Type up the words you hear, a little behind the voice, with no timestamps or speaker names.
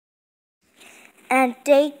and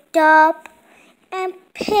Jacob and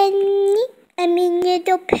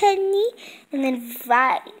little Penny, and then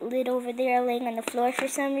Violet over there laying on the floor for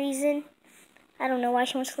some reason. I don't know why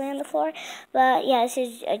she wants to lay on the floor, but yeah, this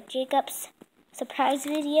is Jacob's surprise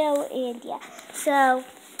video, and yeah, so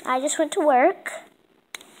I just went to work,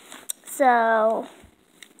 so,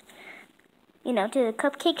 you know, to the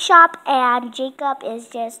cupcake shop, and Jacob is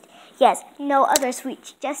just, yes, no other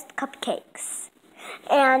sweets, just cupcakes,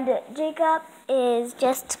 and Jacob is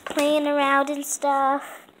just playing around and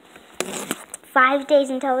stuff. 5 days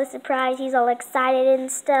until the surprise, he's all excited and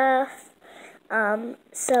stuff,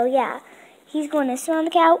 so yeah. He's going to sit on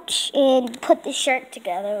the couch and put the shirt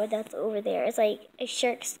together that's over there. It's like a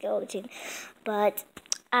shirt skeleton, but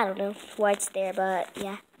I don't know why it's there, but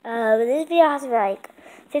yeah. This video has like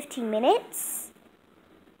 15 minutes,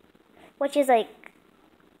 which is like,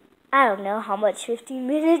 I don't know how much 15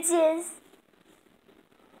 minutes is.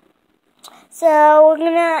 So we're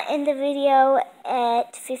going to end the video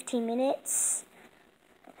at 15 minutes.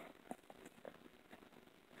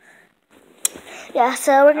 Yeah,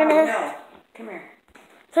 so we're going to... No. Come here.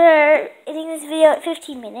 For ending this video at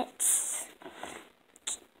 15 minutes,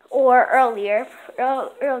 or earlier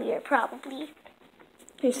probably.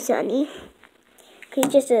 Here's Sunny. Okay,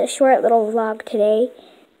 just a short little vlog today.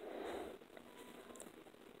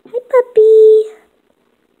 Hi, puppy.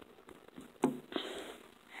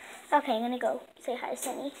 Okay, I'm gonna go say hi to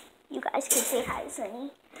Sunny. You guys can say hi to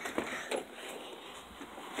Sunny.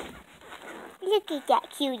 Look at that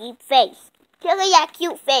cutie face. Look at that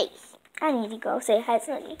cute face. I need to go say hi to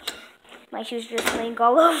Sunny. My shoes are just playing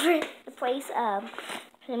all over the place.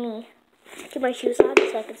 Let me get my shoes on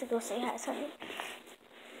so I can go say hi to Sunny.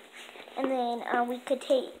 And then we could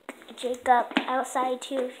take Jacob outside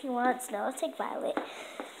too if he wants. No, let's take Violet.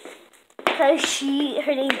 Because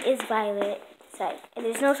her name is Violet. And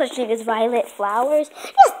there's no such thing as violet flowers.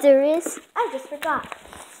 Yes, there is. I just forgot.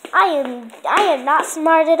 I am not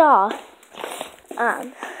smart at all.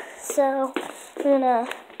 So we're gonna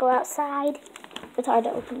go outside. It's hard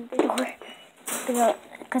to open the door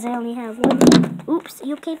because I only have one. Oops,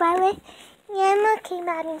 you okay, Violet? Yeah, I'm okay,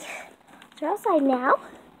 Maddie. So we're outside now.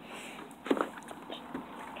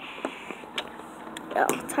 Oh,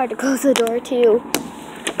 it's hard to close the door too.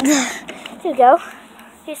 Here we go.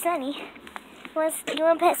 Here's Sunny. You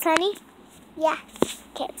want to pet Sunny? Yeah.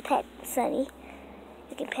 Okay, let's pet Sunny.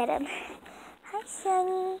 You can pet him. Hi,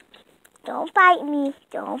 Sunny. Don't bite me.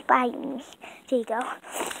 Don't bite me. There you go.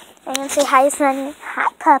 I'm going to say hi to Sunny. Hi,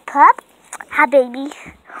 pup. Hi, baby.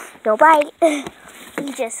 Don't bite.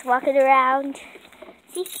 He's just walking around.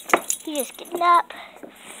 See? He's just getting up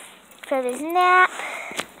from his nap.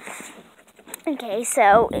 Okay,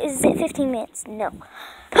 so is it 15 minutes? No.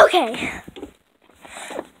 Okay.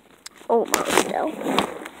 Almost, though.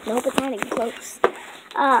 Nope, it's not even close.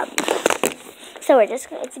 So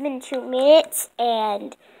it's been 2 minutes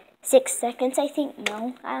and 6 seconds, I think.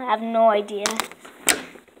 No, I have no idea.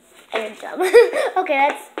 I'm dumb. Okay,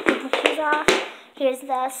 let's take my shoes off. Here's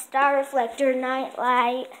the star reflector night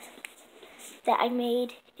light that I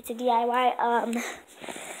made. It's a DIY.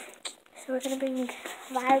 So we're gonna bring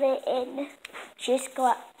Violet in. She just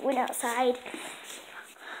went outside.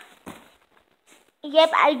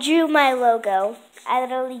 Yep, I drew my logo. I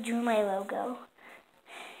literally drew my logo.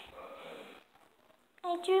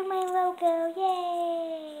 I drew my logo,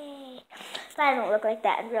 yay! But I don't look like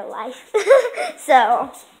that in real life.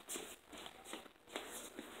 So,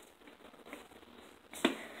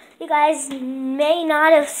 you guys may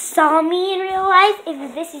not have saw me in real life.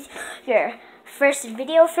 If this is your first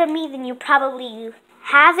video from me, then you probably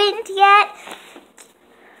haven't yet.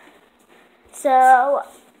 So,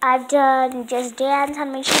 I've done Just Dance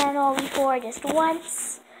on my channel before, just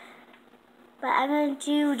once. But I'm going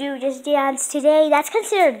to do Just Dance today. That's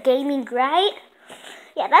considered gaming, right?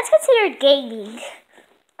 Yeah, that's considered gaming.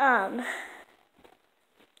 Oh,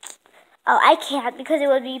 I can't because it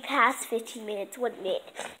would be past 15 minutes, wouldn't it?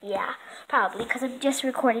 Yeah, probably because I'm just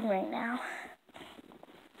recording right now.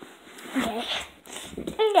 Okay.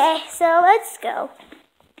 Okay, so let's go.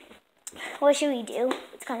 What should we do?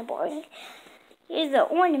 It's kind of boring. Here's the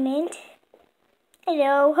ornament.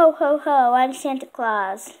 Hello, ho, ho, ho, I'm Santa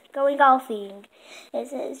Claus. Going golfing. It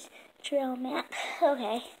says trail map.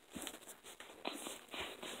 Okay.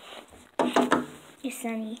 You're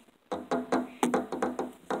Sunny.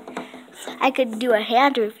 I could do a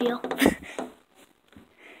hand reveal.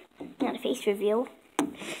 Not a face reveal.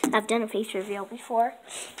 I've done a face reveal before.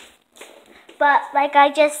 But like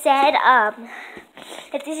I just said,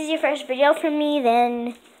 if this is your first video from me,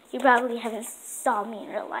 then you probably haven't saw me in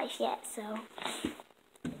real life yet, so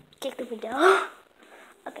kick the window.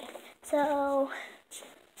 Okay, So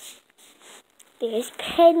there's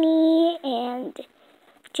Penny and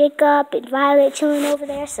Jacob and Violet chilling over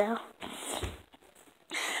there. So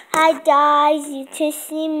hi guys, you can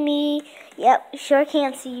see me. Yep, sure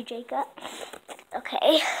can't see you, Jacob.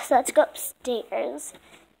 Okay, so let's go upstairs.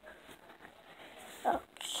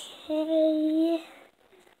 Okay.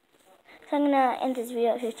 So I'm gonna end this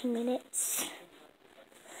video at 15 minutes.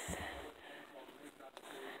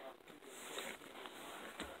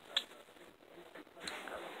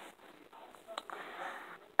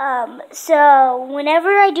 So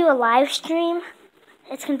whenever I do a live stream,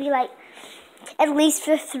 it's gonna be like at least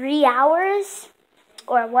for 3 hours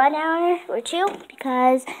or 1 hour or 2,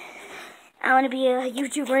 because I want to be a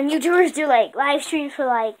YouTuber, and YouTubers do like live streams for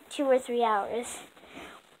like 2 or 3 hours.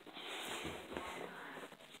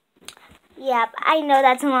 Yep, I know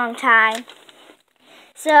that's a long time.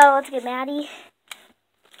 So let's get Maddie.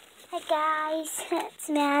 Hi guys, it's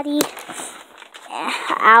Maddie.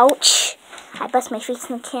 Ouch. I bust my face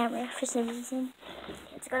in the camera for some reason.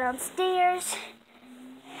 Let's go downstairs.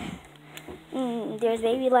 There's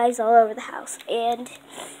baby lives all over the house, and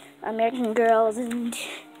American Girls, and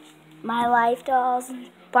My Life dolls, and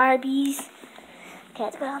Barbies. Okay,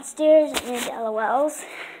 let's go downstairs, and LOLs.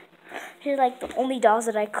 These are like the only dolls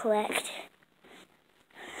that I collect.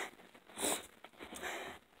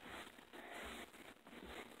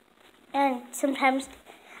 And sometimes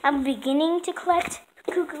I'm beginning to collect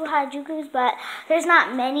Cuckoo Harajukus, but there's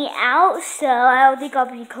not many out, so I don't think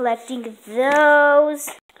I'll be collecting those.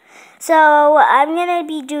 So I'm gonna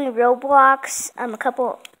be doing Roblox a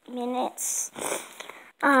couple minutes.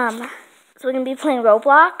 So we're gonna be playing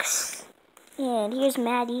Roblox, and here's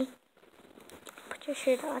Maddie. Put your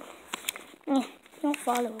shirt on. Don't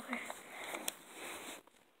fall over.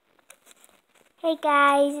 Hey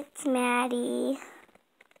guys, it's Maddie.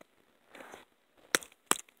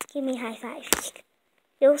 Give me a high five.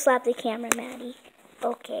 You'll slap the camera, Maddie.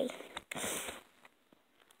 Okay.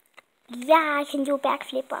 Yeah, I can do a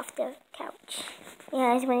backflip off the couch. You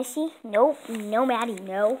guys want to see? Nope. No, Maddie.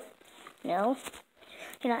 No. No.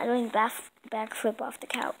 You're not doing backflip off the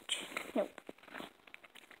couch. Nope.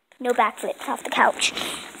 No backflips off the couch.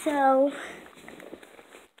 So,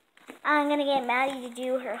 I'm going to get Maddie to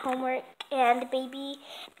do her homework, and baby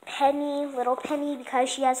Penny, little Penny, because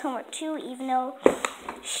she has homework too, even though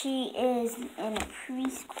she is in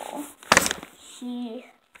preschool. She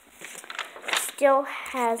still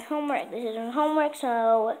has homework. This is her homework,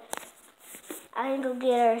 so I can go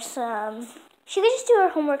get her some. She can just do her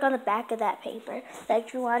homework on the back of that paper that I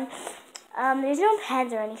drew on. There's no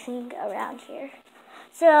pens or anything around here.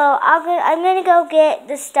 So I'm going to go get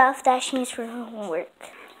the stuff that she needs for her homework.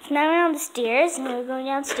 So now we're on the stairs, and we're going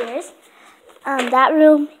downstairs. That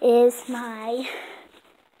room is my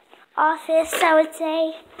office, I would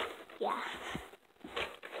say. Yeah.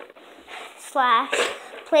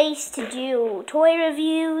 / place to do toy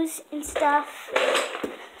reviews and stuff.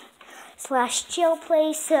 / chill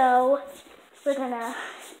place. So we're gonna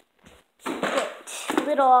get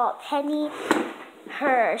little Penny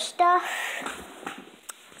her stuff.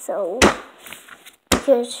 So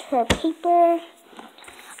here's her paper.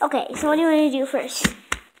 Okay, so what do you want to do first?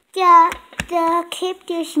 The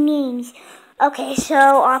characters' names. Okay, so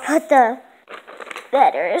I'll put the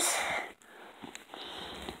letters.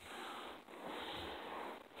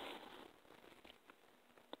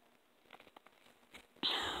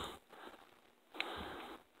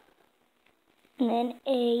 And then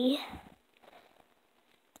a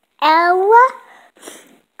L.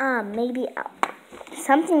 Maybe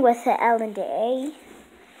something with an L and an A.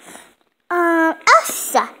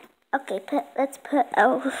 Elsa. Okay, let's put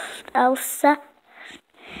Elsa.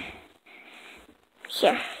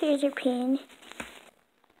 Here's your pen.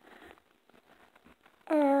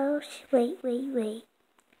 Wait.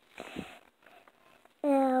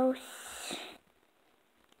 Else.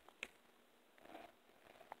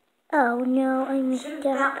 Oh no, I messed up.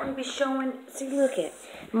 That one be showing. See, look at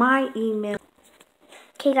my email.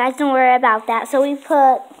 Okay, guys, don't worry about that. So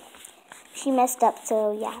she messed up.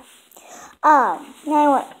 So yeah. Now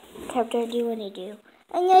what character do you want to do?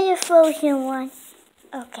 Another Frozen one.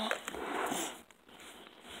 Okay.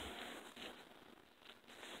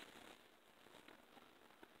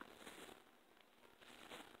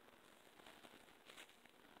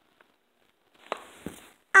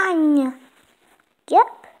 Anya. Yep.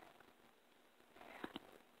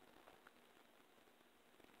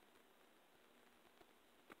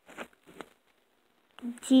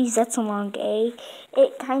 Geez, that's a long A.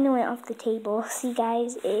 It kind of went off the table. See,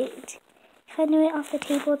 guys, it kind of went off the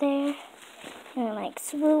table there. And like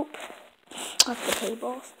swoop off the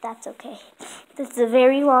table. That's okay. This is a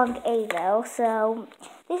very long A though, so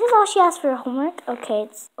this is all she has for homework. Okay,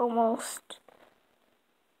 it's almost.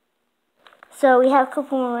 So we have a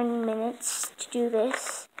couple more minutes to do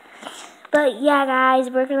this. But yeah, guys,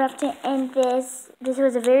 we're gonna have to end this. This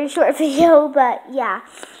was a very short video, but yeah.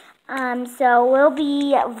 So we'll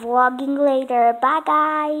be vlogging later. Bye,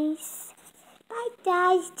 guys. Bye,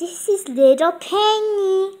 guys. This is Little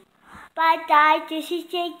Penny. Bye, guys. This is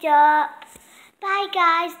Jacob. Bye,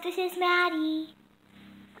 guys. This is Maddie.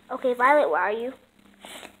 Okay, Violet, where are you?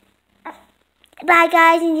 Bye,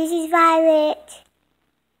 guys, and this is Violet.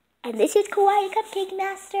 And this is Kawaii Cupcake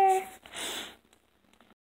Master.